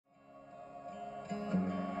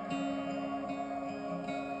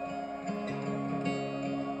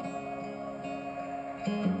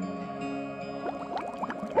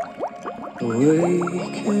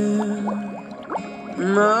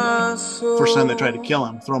First time they tried to kill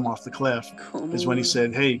him, throw him off the cliff, is when he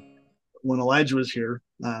said, "Hey, when Elijah was here,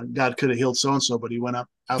 God could have healed so and so, but he went up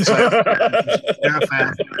outside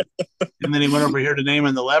Zarephath, and then he went over here to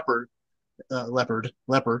Naaman the leper,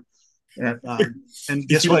 and He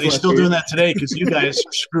guess healed what? He's still doing lepers. that today because you guys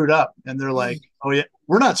are screwed up." And they're like, "Oh yeah,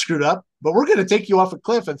 we're not screwed up, but we're going to take you off a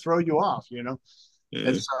cliff and throw you off," you know.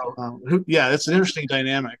 And Yeah, so, yeah, it's an interesting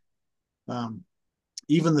dynamic. Um,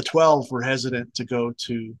 Even the 12 were hesitant to go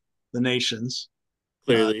to the nations. Uh,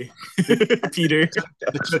 clearly. it, Peter.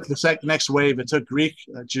 it took the next wave. It took Greek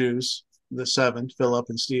Jews, the seven, Philip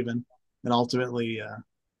and Stephen, and ultimately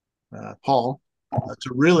Paul, to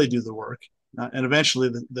really do the work. And eventually,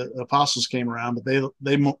 the apostles came around, but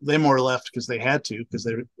they more left because they had to because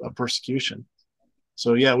they were a persecution.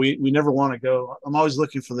 So yeah, we never want to go. I'm always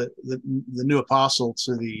looking for the new apostle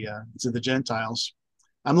to the Gentiles.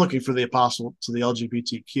 I'm looking for the apostle to the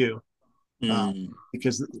LGBTQ, Hmm.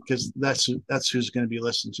 because that's who's going to be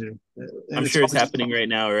listened to, and I'm it's sure it's always, happening right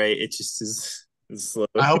now, right? It just is slow.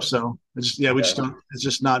 I hope so. Yeah, we just Yeah. don't. It's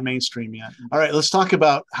just not mainstream yet. All right, let's talk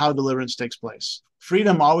about how deliverance takes place.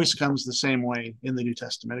 Freedom always comes the same way in the New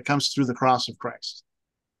Testament. It comes through the cross of Christ,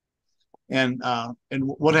 and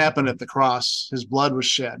what happened at the cross? His blood was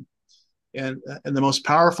shed, and the most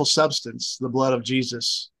powerful substance, the blood of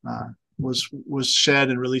Jesus, was shed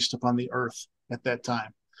and released upon the earth at that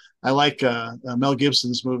time. I like Mel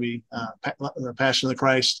Gibson's movie, The Passion of the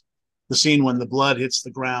Christ, the scene when the blood hits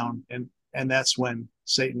the ground, and that's when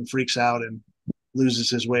Satan freaks out and loses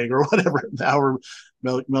his wig or whatever. However,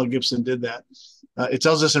 Mel Gibson did that. It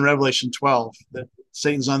tells us in Revelation 12 that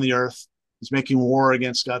Satan's on the earth, he's making war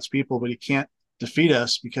against God's people, but he can't defeat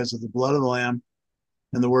us because of the blood of the Lamb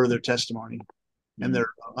and the word of their testimony, and Mm.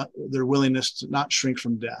 their willingness to not shrink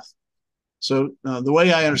from death. So the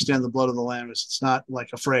way I understand the blood of the Lamb is it's not like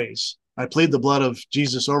a phrase. I plead the blood of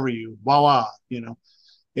Jesus over you, voila, you know.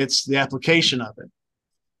 It's the application of it.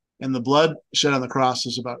 And the blood shed on the cross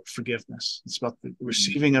is about forgiveness. It's about the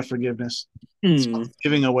receiving of forgiveness. It's about Hmm. the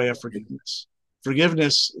giving away of forgiveness.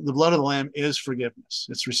 Forgiveness, the blood of the Lamb is forgiveness.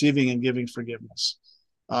 It's receiving and giving forgiveness.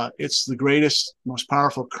 It's the greatest, most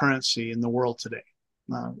powerful currency in the world today,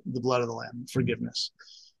 the blood of the Lamb, forgiveness.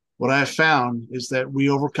 What I have found is that we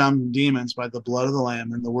overcome demons by the blood of the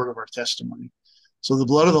Lamb and the word of our testimony. So the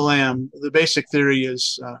blood of the Lamb, the basic theory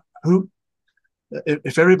is who,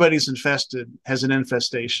 if everybody's infested, has an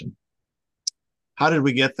infestation. How did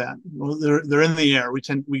we get that? Well, they're in the air.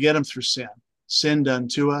 We get them through sin done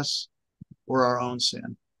to us or our own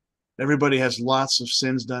sin. Everybody has lots of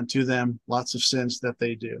sins done to them, lots of sins that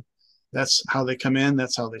they do. That's how they come in.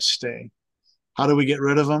 That's how they stay. How do we get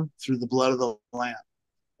rid of them? Through the blood of the Lamb,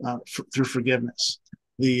 through forgiveness,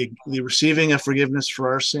 the receiving of forgiveness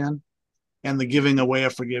for our sin, and the giving away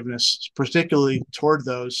of forgiveness, particularly toward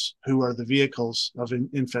those who are the vehicles of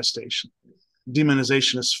infestation.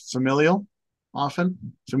 Demonization is familial,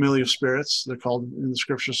 often familiar spirits. They're called in the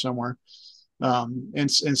scripture somewhere. And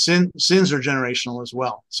sins are generational as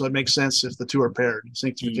well. So it makes sense if the two are paired,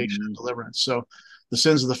 sanctification and Hmm. deliverance. So the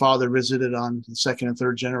sins of the father visited on the second and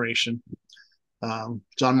third generation.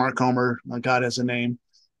 John Mark Comer, God has a name.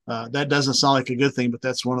 That doesn't sound like a good thing, but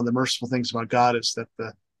that's one of the merciful things about God is that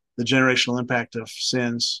the generational impact of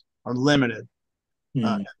sins are limited.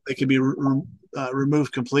 Hmm. They can be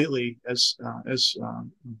removed completely as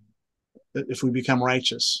if we become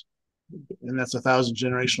righteous, and that's 1,000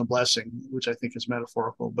 generational blessing, which I think is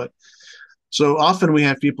metaphorical. But so often we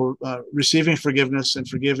have people receiving forgiveness and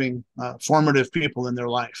forgiving formative people in their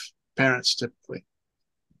life, parents typically.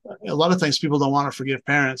 A lot of times people don't want to forgive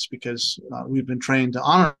parents because we've been trained to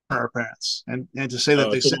honor our parents and to say that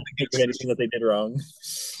Oh, they so sinned don't think of against us. anything that they did wrong.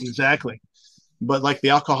 Exactly. But like the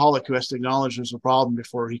alcoholic who has to acknowledge there's a problem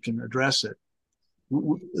before he can address it.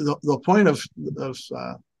 The point of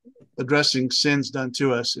addressing sins done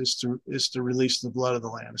to us is to release the blood of the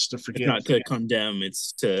Lamb, is to It's forgive. not to condemn,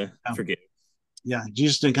 it's to Yeah, forgive. yeah.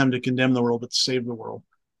 Jesus didn't come to condemn the world, but to save the world.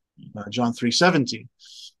 John 3:17.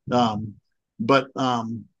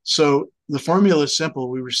 Um, so the formula is simple.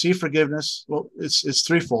 We receive forgiveness. Well, it's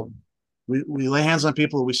threefold. We lay hands on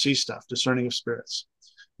people, we see stuff, discerning of spirits.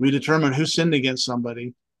 We determine who sinned against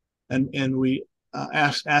somebody, and we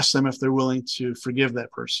ask them if they're willing to forgive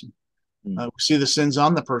that person. Hmm. We see the sins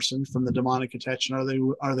on the person from the demonic attention.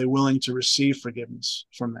 Are they willing to receive forgiveness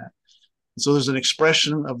from that? And so there's an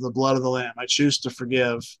expression of the blood of the Lamb. I choose to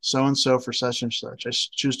forgive so and so for such and such. I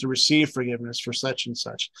choose to receive forgiveness for such and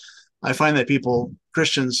such. I find that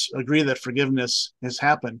Christians, agree that forgiveness has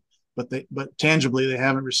happened, but tangibly they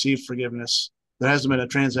haven't received forgiveness. There hasn't been a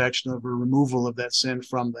transaction of a removal of that sin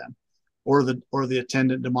from them. or the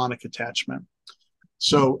attendant demonic attachment.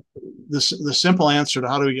 So the simple answer to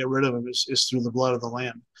how do we get rid of them is through the blood of the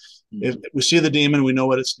Lamb. If we see the demon, we know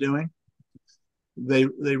what it's doing. They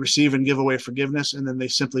receive and give away forgiveness, and then they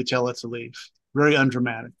simply tell it to leave. Very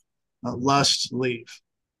undramatic. Lust, leave.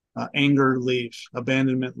 Anger, leave.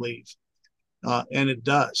 Abandonment, leave. And it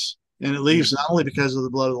does. And it leaves not only because of the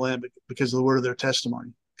blood of the Lamb, but because of the word of their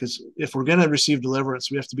testimony. Because if we're going to receive deliverance,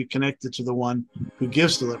 we have to be connected to the one who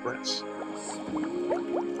gives deliverance.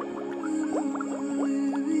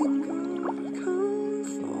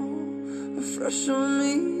 Fresh on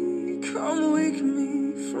me, come wake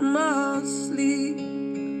me from my